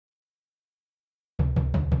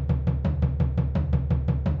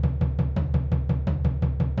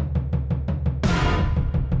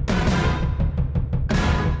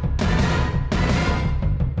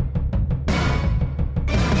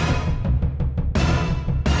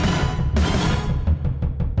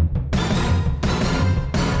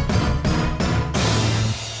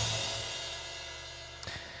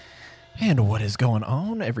And what is going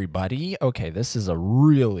on, everybody? Okay, this is a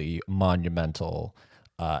really monumental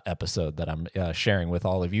episode that I'm sharing with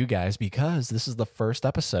all of you guys because this is the first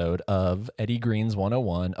episode of Eddie Green's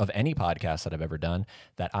 101 of any podcast that I've ever done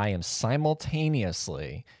that I am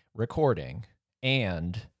simultaneously recording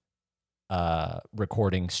and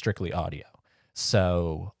recording strictly audio.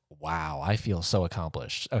 So, wow, I feel so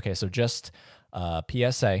accomplished. Okay, so just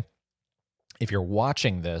PSA. If you're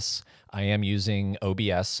watching this, I am using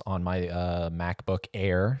OBS on my MacBook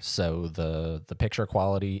Air, so the picture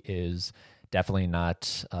quality is definitely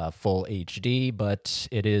not full HD, but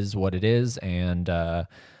it is what it is, and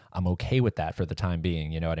I'm okay with that for the time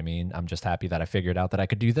being. You know what I mean? I'm just happy that I figured out that I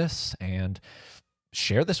could do this and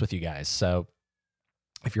share this with you guys. So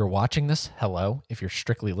if you're watching this, hello. If you're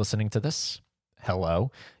strictly listening to this, hello.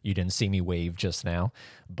 You didn't see me wave just now,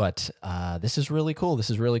 but this is really cool. This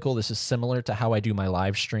is really cool. This is similar to how I do my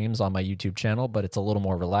live streams on my YouTube channel, but it's a little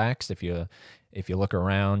more relaxed. If you look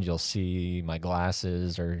around, you'll see my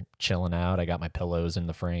glasses are chilling out. I got my pillows in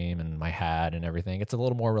the frame and my hat and everything. It's a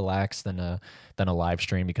little more relaxed than a live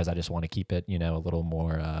stream because I just want to keep it, a little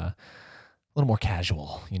more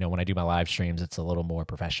casual. When I do my live streams, it's a little more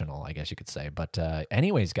professional, I guess you could say. But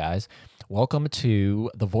anyways, guys, welcome to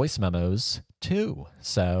the Voice Memos 2.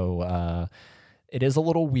 So it is a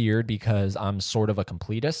little weird because I'm sort of a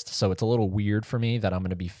completist. So it's a little weird for me that I'm going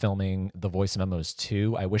to be filming the Voice Memos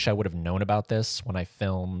 2. I wish I would have known about this when I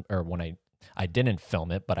film, or when I didn't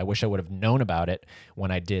film it, but I wish I would have known about it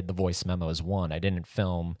when I did the Voice Memos 1. I didn't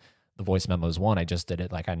film the Voice Memos 1. I just did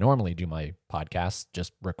it like I normally do my podcast,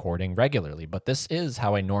 just recording regularly. But this is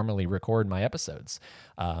how I normally record my episodes.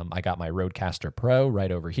 I got my Rodecaster Pro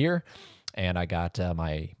right over here, and I got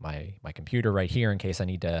my computer right here in case I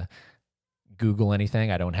need to Google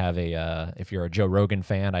anything. I don't have if you're a Joe Rogan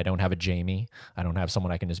fan, I don't have a Jamie. I don't have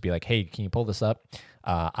someone I can just be like, hey, can you pull this up?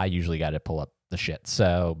 I usually got to pull up the shit.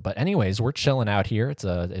 So, but anyways, we're chilling out here. It's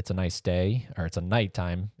a nice day, or it's a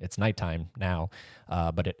nighttime. It's nighttime now,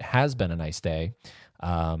 but it has been a nice day.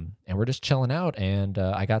 And we're just chilling out, and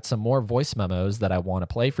I got some more voice memos that I want to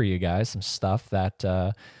play for you guys. Some stuff that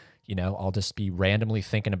I'll just be randomly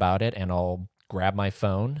thinking about it, and I'll grab my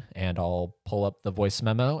phone and I'll pull up the voice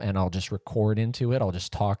memo and I'll just record into it. I'll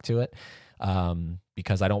just talk to it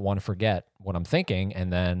because I don't want to forget what I'm thinking,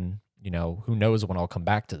 and then who knows when I'll come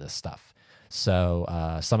back to this stuff.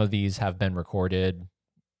 So some of these have been recorded,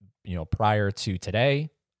 prior to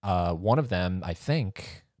today. One of them, I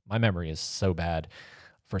think, my memory is so bad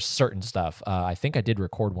for certain stuff. I think I did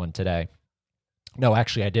record one today. No,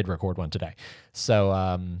 actually, I did record one today. So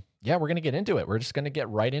yeah, we're gonna get into it. We're just gonna get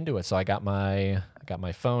right into it. So I got my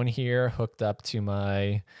phone here hooked up to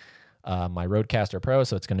my my Rodecaster Pro,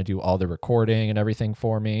 so it's gonna do all the recording and everything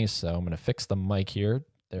for me. So I'm gonna fix the mic here.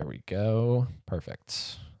 There we go.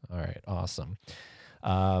 Perfect. All right, awesome.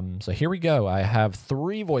 So here we go. I have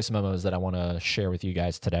 3 voice memos that I want to share with you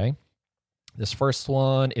guys today. This first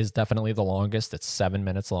one is definitely the longest. It's 7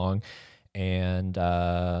 minutes long, and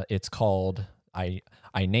it's called, I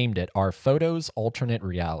named it Our Photos Alternate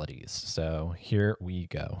Realities. So here we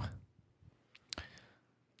go.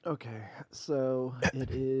 Okay, so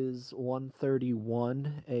it is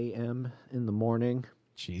 1:31 a.m. in the morning.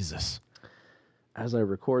 Jesus. As I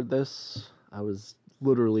record this, I was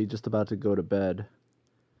literally just about to go to bed.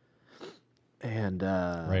 And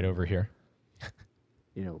right over here.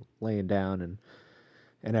 Laying down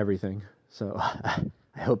and everything. So I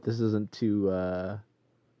hope this isn't too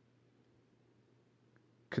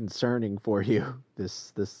concerning for you,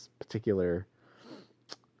 this particular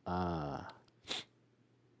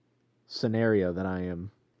scenario that I am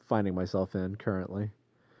finding myself in currently.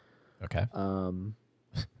 Okay.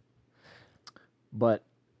 But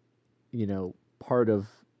part of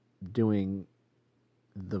doing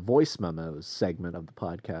the voice memos segment of the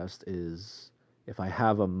podcast is if I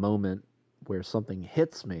have a moment where something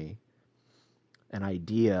hits me, an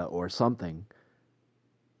idea or something,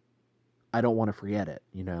 I don't want to forget it.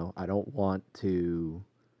 I don't want to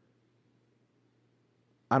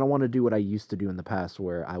do what I used to do in the past,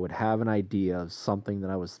 where I would have an idea of something that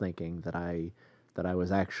I was thinking that I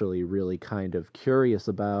was actually really kind of curious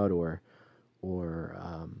about, or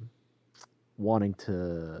wanting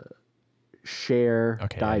to share,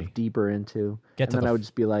 dive deeper into. And then I would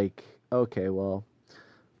just be like, okay, well,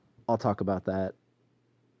 I'll talk about that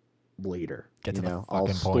later. Get to the fucking I'll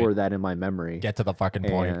point. store that in my memory. Get to the fucking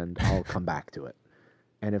point. And I'll come back to it.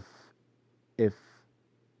 And if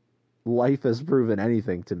life has proven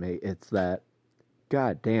anything to me, it's that,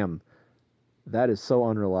 god damn, that is so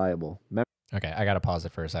unreliable. Okay, I got to pause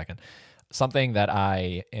it for a second. something that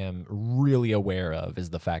I am really aware of is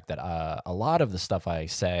the fact that a lot of the stuff I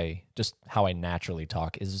say, just how I naturally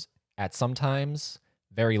talk, is at sometimes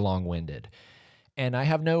very long winded. And I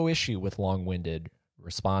have no issue with long winded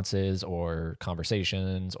responses or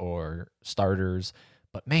conversations or starters.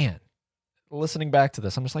 But man, listening back to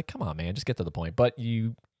this, I'm just like, come on, man, just get to the point. But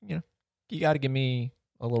you know, you got to give me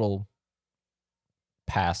a little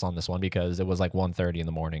pass on this one because it was like 1:30 in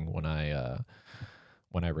the morning when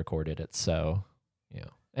I recorded it. So, yeah.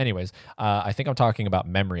 Anyways, I think I'm talking about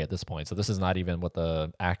memory at this point. So this is not even what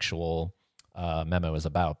the actual memo is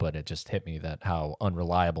about, but it just hit me that how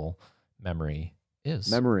unreliable memory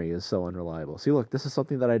is. Memory is so unreliable. See, look, this is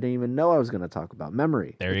something that I didn't even know I was going to talk about.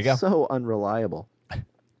 Memory. There you It's go. so unreliable.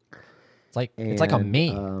 It's like I'm me.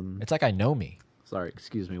 And, It's like I know me. sorry,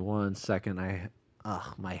 excuse me 1 second.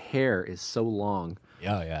 My hair is so long.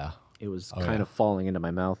 Yeah. It was Oh, kind yeah. of falling into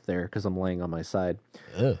my mouth there because I'm laying on my side.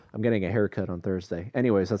 Ugh. I'm getting a haircut on Thursday.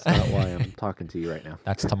 Anyways, that's not why I'm talking to you right now.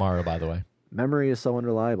 That's tomorrow, by the way. Memory is so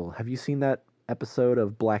unreliable. Have you seen that episode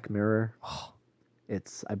of Black Mirror? Oh,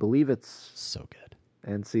 I believe it's, so good.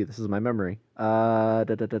 and see, this is my memory. I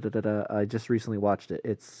just recently watched it.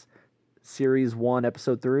 It's Series 1,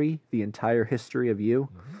 Episode 3, The Entire History of You.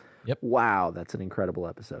 Yep. Wow, that's an incredible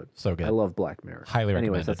episode. So good. I love Black Mirror. Highly Anyways,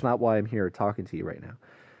 recommended. that's not why I'm here talking to you right now.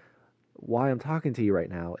 Why I'm talking to you right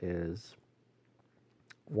now is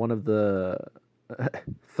one of the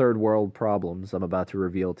third world problems I'm about to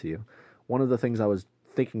reveal to you. One of the things I was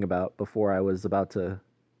thinking about before I was about to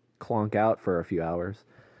clonk out for a few hours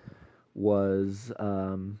was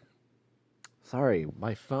sorry,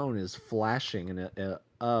 my phone is flashing and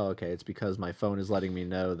oh, okay, it's because my phone is letting me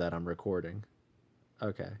know that I'm recording.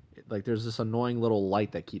 Okay. Like there's this annoying little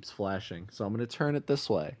light that keeps flashing. So I'm going to turn it this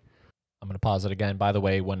way. I'm going to pause it again. By the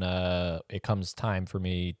way, when it comes time for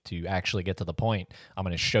me to actually get to the point, I'm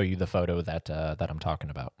going to show you the photo that I'm talking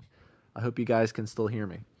about. I hope you guys can still hear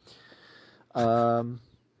me.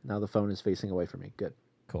 Now the phone is facing away from me. Good.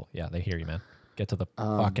 Cool. Yeah, they hear you, man. Get to the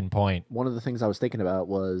fucking point. One of the things I was thinking about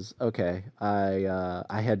was, okay,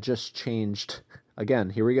 I had just changed, again,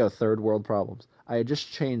 here we go, third world problems. I had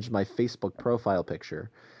just changed my Facebook profile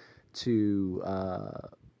picture to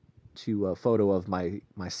a photo of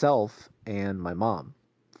myself and my mom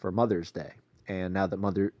for Mother's Day. And now that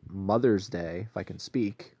Mother's Day, if I can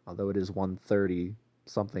speak, although it is 1:30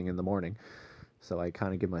 something in the morning, so I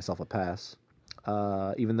kind of give myself a pass.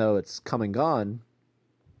 Even though it's come and gone,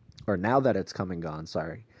 or now that it's come and gone,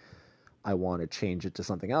 sorry, I want to change it to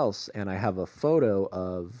something else. And I have a photo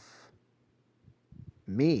of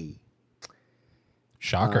me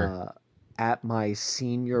Shocker. at my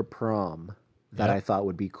senior prom that Yep. I thought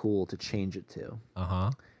would be cool to change it to.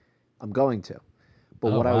 Uh-huh. I'm going to.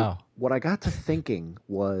 But Oh, wow. what I got to thinking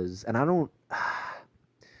was, and I don't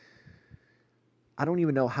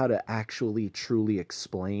even know how to actually truly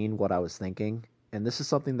explain what I was thinking. And this is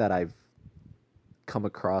something that I've come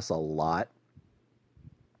across a lot,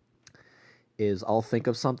 is I'll think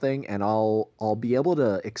of something and I'll be able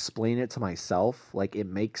to explain it to myself like it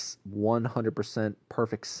makes 100%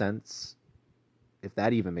 perfect sense, if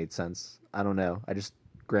that even made sense. I don't know. I just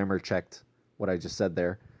grammar checked what I just said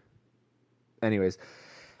there. Anyways,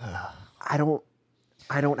 I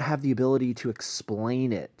don't have the ability to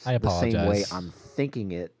explain it I the same way apologize. I'm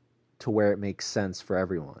thinking it to where it makes sense for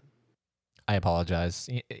everyone. I apologize.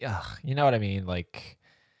 You know what I mean? Like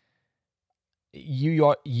you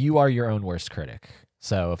are your own worst critic.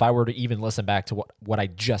 So if I were to even listen back to what I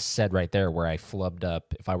just said right there, where I flubbed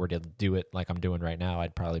up, if I were to do it like I'm doing right now,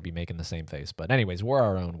 I'd probably be making the same face. But anyways, we're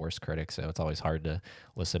our own worst critics, so it's always hard to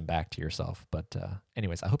listen back to yourself. But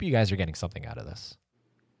anyways, I hope you guys are getting something out of this.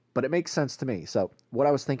 But it makes sense to me. So what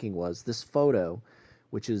I was thinking was this photo,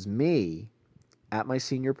 which is me at my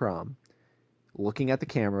senior prom, looking at the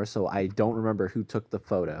camera. So I don't remember who took the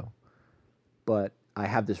photo, but I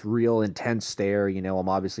have this real intense stare. You know, I'm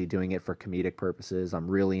obviously doing it for comedic purposes. I'm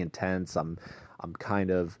really intense. I'm kind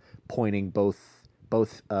of pointing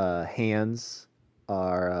both hands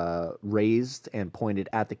are raised and pointed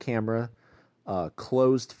at the camera,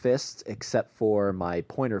 closed fists except for my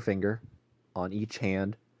pointer finger on each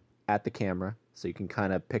hand at the camera, so you can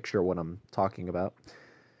kind of picture what I'm talking about.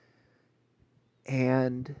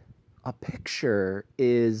 And a picture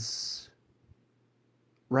is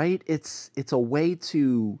right, it's a way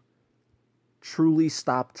to truly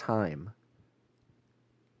stop time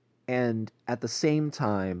and at the same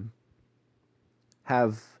time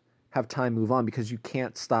have time move on, because you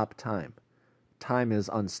can't stop time. Time is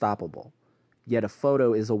unstoppable. Yet a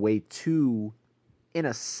photo is a way to, in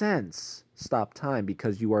a sense, stop time,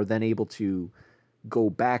 because you are then able to go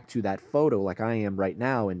back to that photo like I am right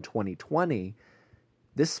now in 2020.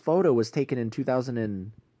 This photo was taken in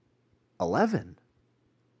 2011.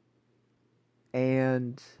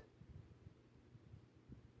 And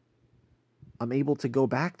I'm able to go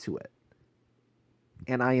back to it.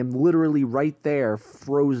 And I am literally right there,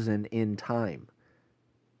 frozen in time.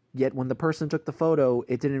 Yet when the person took the photo,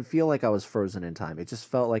 it didn't feel like I was frozen in time. It just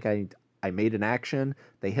felt like I made an action,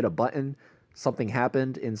 they hit a button, something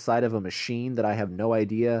happened inside of a machine that I have no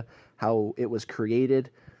idea how it was created,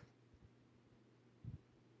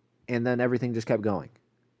 and then everything just kept going.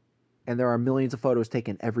 And there are millions of photos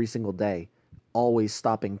taken every single day, always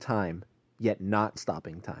stopping time, yet not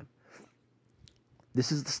stopping time.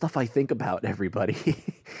 This is the stuff I think about, everybody.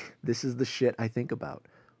 This is the shit I think about.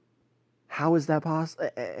 How is that possible?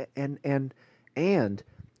 And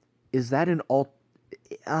is that an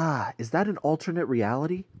alternate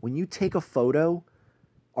reality? When you take a photo,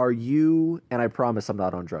 are you, and I promise I'm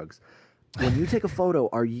not on drugs. When you take a photo,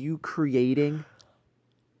 are you creating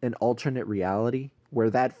an alternate reality where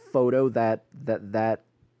that photo, that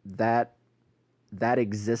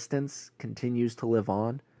existence continues to live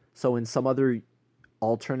on? So in some other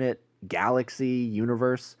alternate galaxy,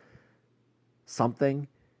 universe, something,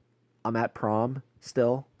 I'm at prom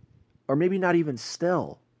still, or maybe not even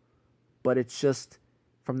still, but it's just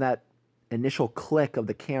from that initial click of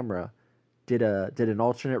the camera, did an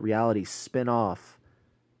alternate reality spin off,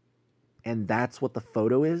 and that's what the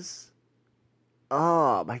photo is?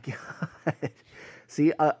 Oh my God.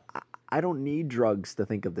 See, I don't need drugs to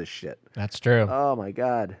think of this shit. That's true. Oh my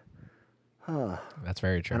God. That's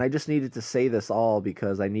very true. And I just needed to say this all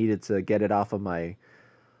because I needed to get it off of my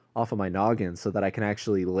noggin so that I can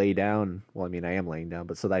actually lay down. Well, I mean, I am laying down,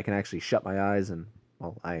 but so that I can actually shut my eyes, and,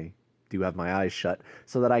 well, I do have my eyes shut,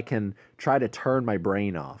 so that I can try to turn my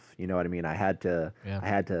brain off. You know what I mean? I had to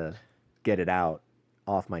get it out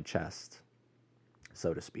off my chest,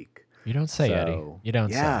 so to speak. You don't say, Eddie. You don't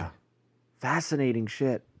say. Yeah. Fascinating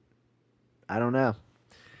shit. I don't know.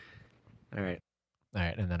 All right.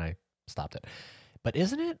 And then I stopped it. But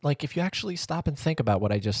isn't it, like, if you actually stop and think about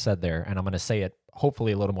what I just said there, and I'm going to say it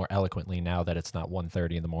hopefully a little more eloquently now that it's not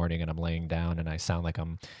 1:30 in the morning and I'm laying down and I sound like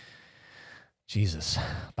I'm, Jesus,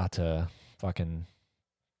 about to fucking,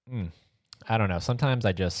 I don't know. Sometimes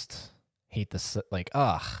I just hate this, like,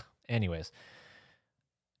 anyways,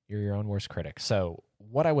 you're your own worst critic. So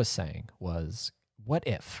what I was saying was, what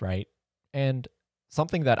if, right? And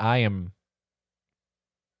something that I am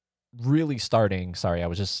really starting,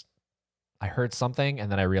 I heard something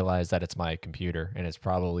and then I realized that it's my computer, and it's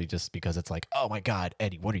probably just because it's like, oh my God,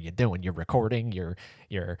 Eddie, what are you doing? You're recording, you're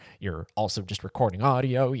also just recording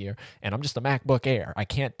audio, and I'm just a MacBook Air. I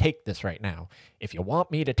can't take this right now. If you want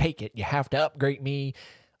me to take it, you have to upgrade me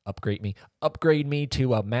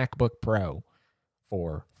to a MacBook Pro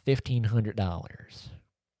for $1,500.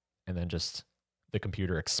 And then just the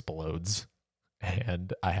computer explodes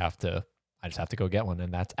and I just have to go get one,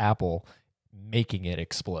 and that's Apple making it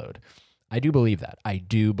explode. I do believe that.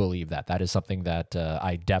 That is something that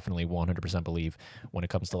I definitely 100% believe when it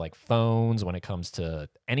comes to, like, phones, when it comes to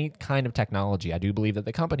any kind of technology. I do believe that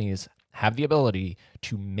the companies have the ability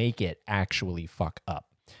to make it actually fuck up,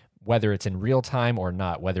 whether it's in real time or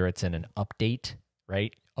not, whether it's in an update,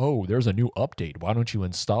 right? Oh, there's a new update. Why don't you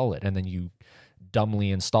install it? And then you dumbly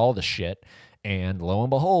install the shit, and lo and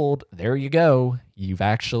behold, there you go. You've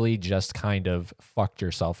actually just kind of fucked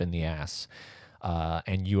yourself in the ass.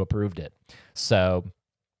 And you approved it. So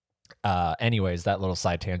anyways, that little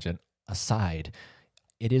side tangent aside,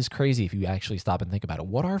 it is crazy if you actually stop and think about it.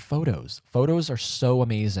 What are photos? Photos are so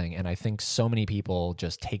amazing, and I think so many people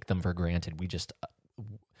just take them for granted.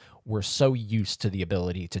 We're so used to the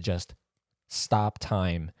ability to just stop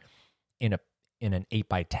time in an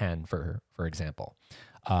 8x10, for example.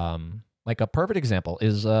 Like a perfect example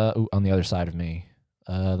is on the other side of me.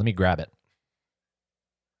 Let me grab it.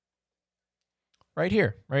 Right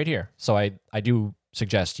here. So I do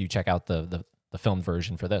suggest you check out the filmed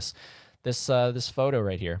version for this photo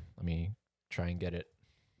right here. Let me try and get it.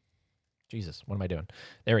 Jesus, what am I doing?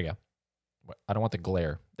 There we go. I don't want the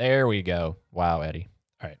glare. There we go. Wow, Eddie.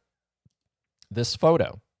 All right. This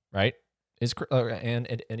photo, right, is and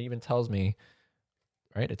it even tells me,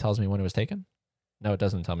 right? It tells me when it was taken. No, it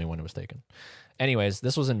doesn't tell me when it was taken. Anyways,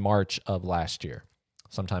 this was in March of last year.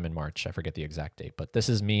 Sometime in March. I forget the exact date. But this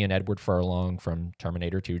is me and Edward Furlong from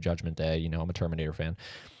Terminator 2 Judgment Day. You know, I'm a Terminator fan.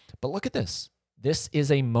 But look at this. This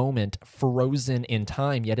is a moment frozen in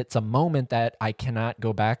time, yet it's a moment that I cannot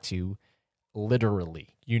go back to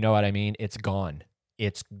literally. You know what I mean? It's gone.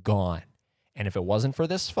 It's gone. And if it wasn't for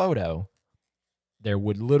this photo, there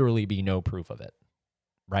would literally be no proof of it.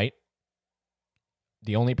 Right?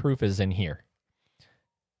 the only proof is in here.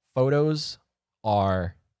 Photos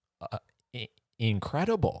are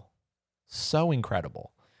incredible, so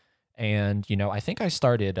incredible. And I think I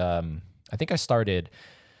started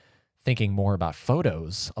thinking more about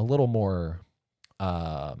photos a little more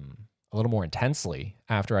intensely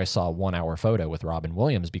after I saw 1 Hour Photo with Robin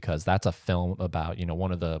Williams, because that's a film about,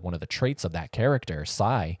 one of the traits of that character,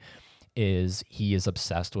 Cy, is he is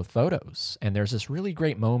obsessed with photos. And there's this really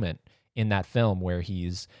great moment in that film where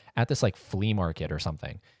he's at this like flea market or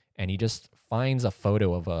something, and he just finds a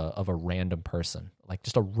photo of a random person, like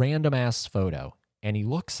just a random ass photo, and he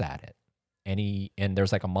looks at it, and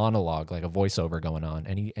there's like a monologue, like a voiceover going on,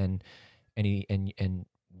 and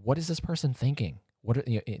what is this person thinking?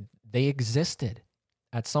 They existed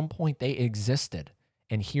at some point. They existed,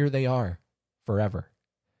 and here they are forever.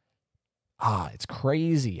 It's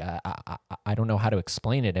crazy. I don't know how to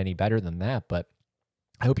explain it any better than that, but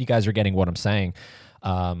I hope you guys are getting what I'm saying.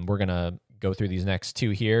 We're gonna go through these next two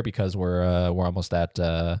here because we're almost at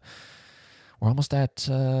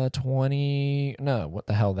 20. No, what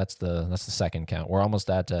the hell? That's the second count. We're almost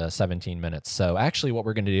at 17 minutes. So actually, what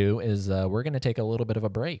we're gonna do is we're gonna take a little bit of a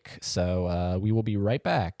break. So we will be right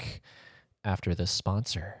back after this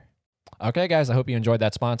sponsor. Okay, guys, I hope you enjoyed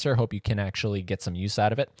that sponsor. Hope you can actually get some use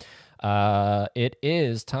out of it. It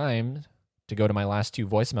is time to go to my last two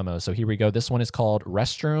voice memos. So here we go. This one is called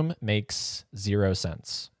Restroom Makes 0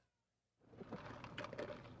 Sense.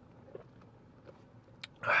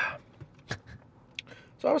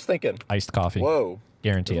 So I was thinking. Iced coffee. Whoa.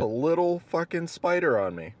 Guarantee There's it. a little fucking spider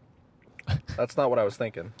on me. That's not what I was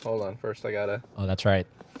thinking. Hold on. First, I gotta Oh, that's right.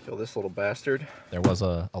 kill this little bastard. There was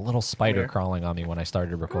a little spider Here. crawling on me when I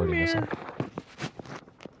started recording this one.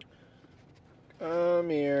 Come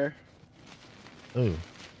here. Ooh.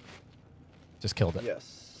 Just killed it.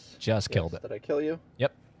 Yes. Just killed it. Did I kill you?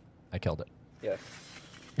 Yep. I killed it. Yes.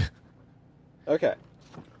 Okay.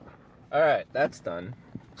 All right. That's done.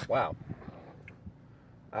 Wow.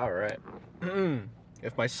 All right.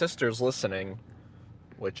 If my sister's listening,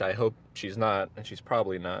 which I hope she's not, and she's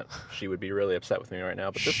probably not, she would be really upset with me right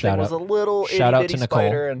now. But this Shout thing was out- a little shout out itty-bitty to Nicole.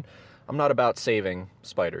 spider, and I'm not about saving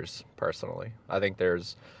spiders personally. I think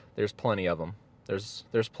there's plenty of them. There's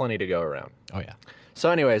plenty to go around. Oh, yeah. So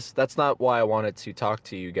anyways, that's not why I wanted to talk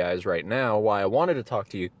to you guys right now. Why I wanted to talk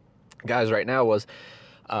to you guys right now was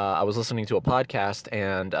I was listening to a podcast,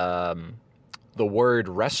 and the word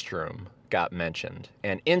restroom got mentioned.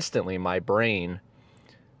 And instantly my brain,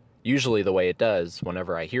 usually the way it does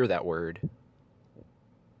whenever I hear that word,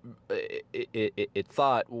 it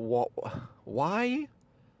thought, why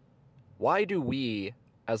do we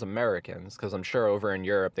as Americans, because I'm sure over in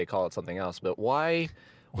Europe they call it something else, but why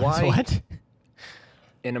What?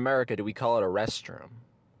 in America do we call it a restroom?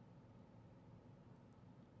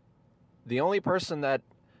 The only person that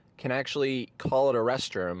can actually call it a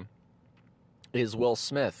restroom is Will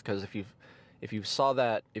Smith, because if you saw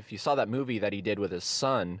that movie that he did with his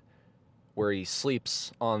son where he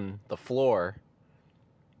sleeps on the floor,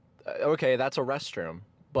 okay, that's a restroom,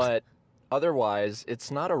 but otherwise it's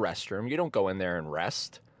not a restroom. You don't go in there and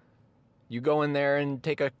rest. You go in there and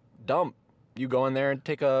take a dump. You go in there and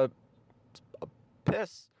take a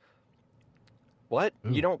piss. What?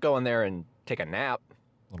 Ooh. You don't go in there and take a nap.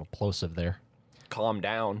 A little plosive there Calm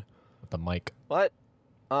down. with the mic. What?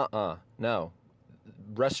 No.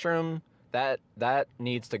 Restroom, that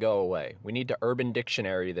needs to go away. We need to Urban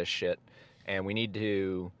Dictionary this shit, and we need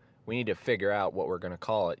to figure out what we're gonna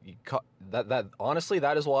call it. That honestly,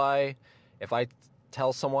 that is why if I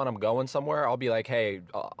tell someone I'm going somewhere, I'll be like, hey,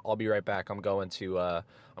 I'll be right back. I'm going to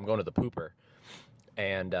the pooper,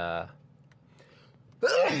 and I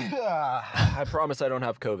promise I don't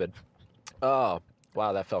have COVID. Oh,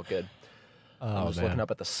 wow, that felt good. I was looking up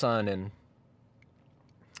at the sun and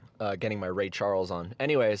getting my Ray Charles on.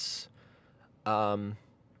 Anyways, A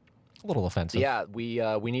little offensive. yeah,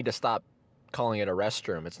 we need to stop calling it a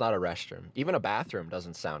restroom. It's not a restroom. Even a bathroom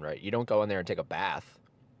doesn't sound right. You don't go in there and take a bath,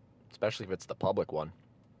 especially if it's the public one.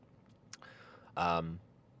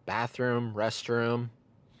 Bathroom, restroom.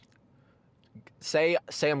 Say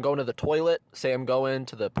I'm going to the toilet. Say I'm going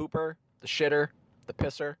to the pooper, the shitter, the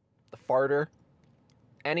pisser, the farter.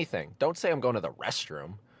 Anything. Don't say I'm going to the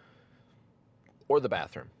restroom or the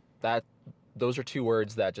bathroom. Those are two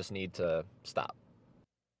words that just need to stop.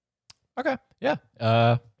 Okay. Yeah.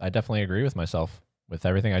 I definitely agree with myself with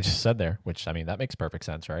everything I just said there, which, I mean, that makes perfect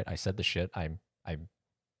sense, right? I said the shit. I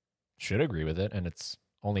should agree with it, and it's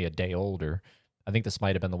only a day older. I think this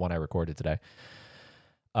might have been the one I recorded today.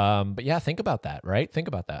 But yeah, think about that, right? Think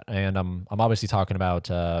about that. And I'm obviously talking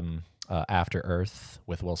about After Earth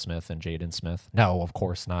with Will Smith and Jaden Smith. No, of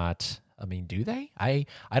course not. I mean, do they? I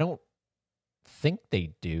don't think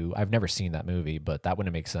they do. I've never seen that movie, but that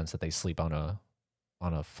wouldn't make sense that they sleep on a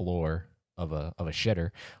floor of a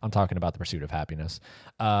shitter. I'm talking about The Pursuit of Happiness.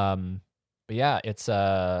 But yeah, it's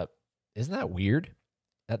isn't that weird?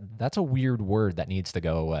 That's a weird word that needs to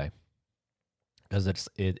go away because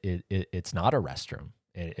it's not a restroom.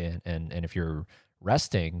 And if you're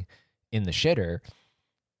resting in the shitter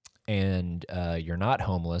and you're not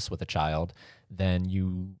homeless with a child, then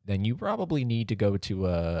you probably need to go to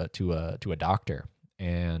a doctor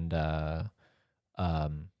and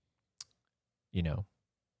you know,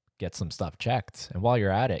 get some stuff checked. And while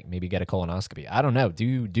you're at it, maybe get a colonoscopy. I don't know.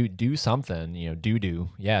 Do something, you know, do.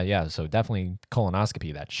 Yeah. So definitely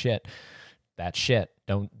colonoscopy, that shit.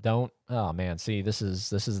 Don't oh man, see, this is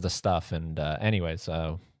the stuff. And anyway,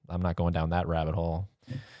 so I'm not going down that rabbit hole.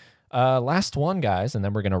 Last one, guys, and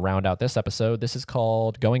then we're gonna round out this episode. This is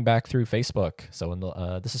called Going Back Through Facebook. So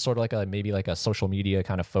this is sort of like maybe like a social media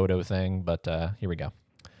kind of photo thing, but here we go.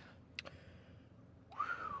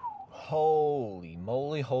 Holy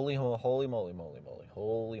moly.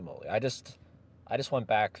 I just went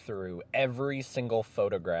back through every single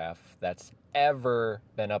photograph that's ever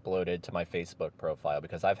been uploaded to my Facebook profile,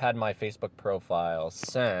 because I've had my Facebook profile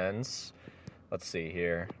since, let's see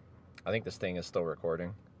here. I think this thing is still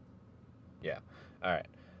recording. Yeah. All right.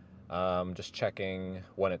 Just checking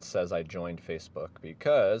when it says I joined Facebook,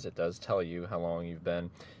 because it does tell you how long you've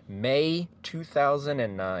been. May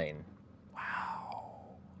 2009.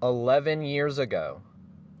 11 years ago.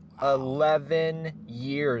 11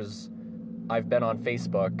 years I've been on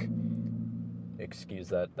Facebook. Excuse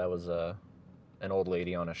that. That was an old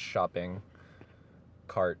lady on a shopping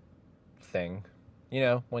cart thing. You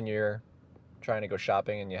know, when you're trying to go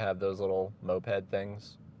shopping and you have those little moped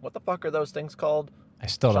things. What the fuck are those things called? I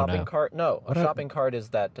still don't know. Shopping cart? No, a shopping cart is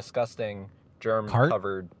that disgusting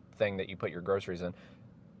germ-covered thing that you put your groceries in.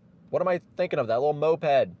 What am I thinking of? That little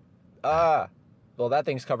moped. Well, that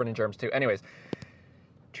thing's covered in germs too. Anyways,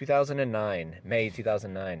 2009, May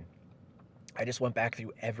 2009. I just went back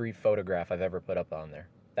through every photograph I've ever put up on there.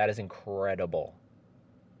 That is incredible.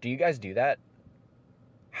 Do you guys do that?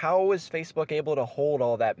 How is Facebook able to hold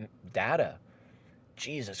all that data?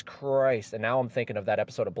 Jesus Christ. And now I'm thinking of that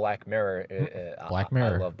episode of Black Mirror. Black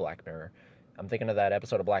Mirror. I love Black Mirror. I'm thinking of that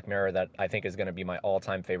episode of Black Mirror that I think is going to be my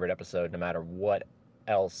all-time favorite episode, no matter what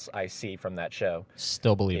else I see from that show.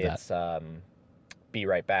 Still believe that. It's Be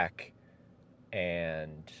Right Back.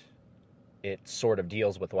 And it sort of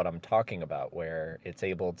deals with what I'm talking about, where it's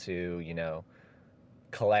able to, you know,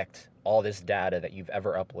 collect all this data that you've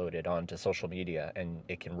ever uploaded onto social media, and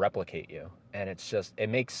it can replicate you. And it's just, it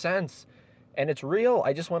makes sense. And it's real.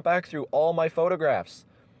 I just went back through all my photographs.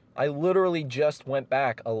 I literally just went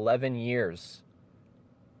back 11 years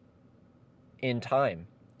in time,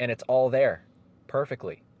 and it's all there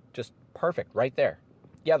perfectly. Just perfect right there.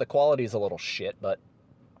 Yeah, the quality is a little shit, but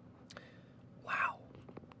wow.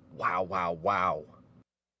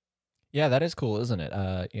 Yeah, that is cool, isn't it?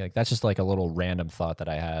 Like that's just like a little random thought that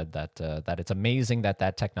I had, that it's amazing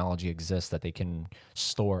that technology exists, that they can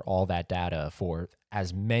store all that data for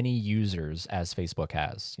as many users as Facebook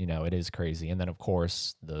has. You know, it is crazy. And then of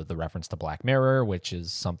course the reference to Black Mirror, which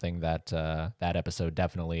is something that that episode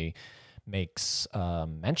definitely makes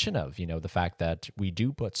mention of, you know, the fact that we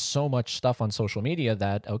do put so much stuff on social media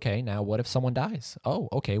that, okay, now what if someone dies? Oh,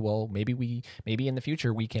 okay, well, maybe in the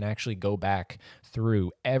future we can actually go back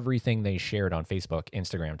through everything they shared on Facebook,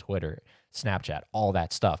 Instagram, Twitter, Snapchat, all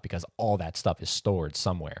that stuff, because all that stuff is stored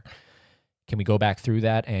somewhere. Can we go back through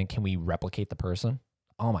that, and can we replicate the person?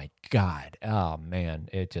 Oh my God. Oh man,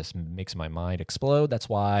 it just makes my mind explode. That's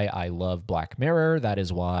why I love Black Mirror. That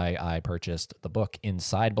is why I purchased the book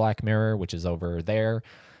Inside Black Mirror, which is over there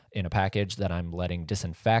in a package that I'm letting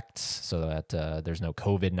disinfect so that there's no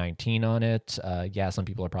COVID-19 on it. Yeah, some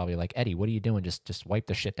people are probably like, Eddie, what are you doing? Just wipe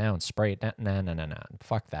the shit down, spray it down. Nah.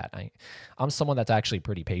 Fuck that. I'm someone that's actually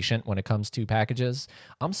pretty patient when it comes to packages.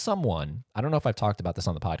 I'm someone, I don't know if I've talked about this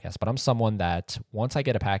on the podcast, but I'm someone that once I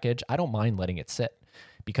get a package, I don't mind letting it sit,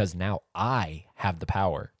 because now I have the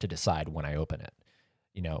power to decide when I open it.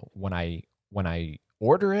 You know, when I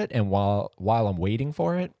order it and while I'm waiting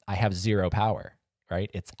for it, I have zero power,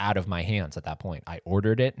 right? It's out of my hands at that point. I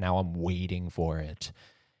ordered it, now I'm waiting for it.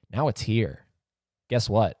 Now it's here. Guess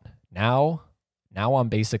what? Now I'm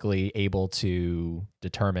basically able to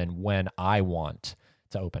determine when I want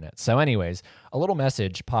to open it. So anyways, a little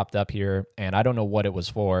message popped up here, and I don't know what it was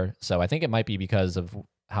for. So I think it might be because of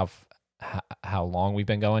how long we've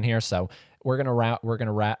been going here. So we're gonna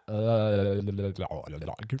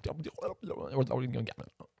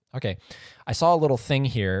Okay. I saw a little thing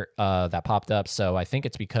here that popped up. So I think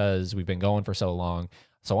it's because we've been going for so long.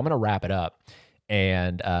 So I'm going to wrap it up.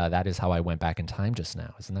 And that is how I went back in time just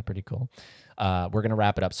now. Isn't that pretty cool? We're going to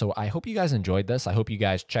wrap it up. So I hope you guys enjoyed this. I hope you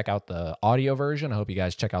guys check out the audio version. I hope you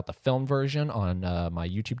guys check out the film version on my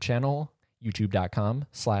YouTube channel,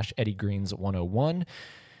 youtube.com/EddieGreens101.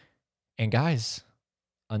 And guys,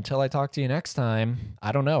 until I talk to you next time,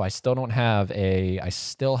 I don't know. I still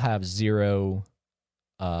have zero.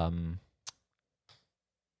 What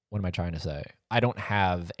am I trying to say? I don't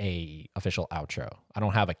have a official outro. I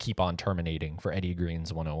don't have a keep on terminating for Eddie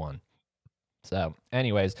Greens 101. So,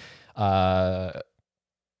 anyways,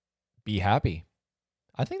 be happy.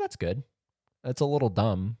 I think that's good. That's a little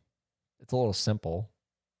dumb. It's a little simple,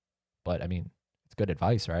 but I mean, it's good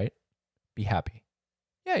advice, right? Be happy.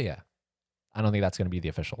 Yeah. I don't think that's going to be the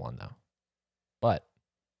official one though. But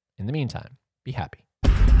in the meantime, be happy.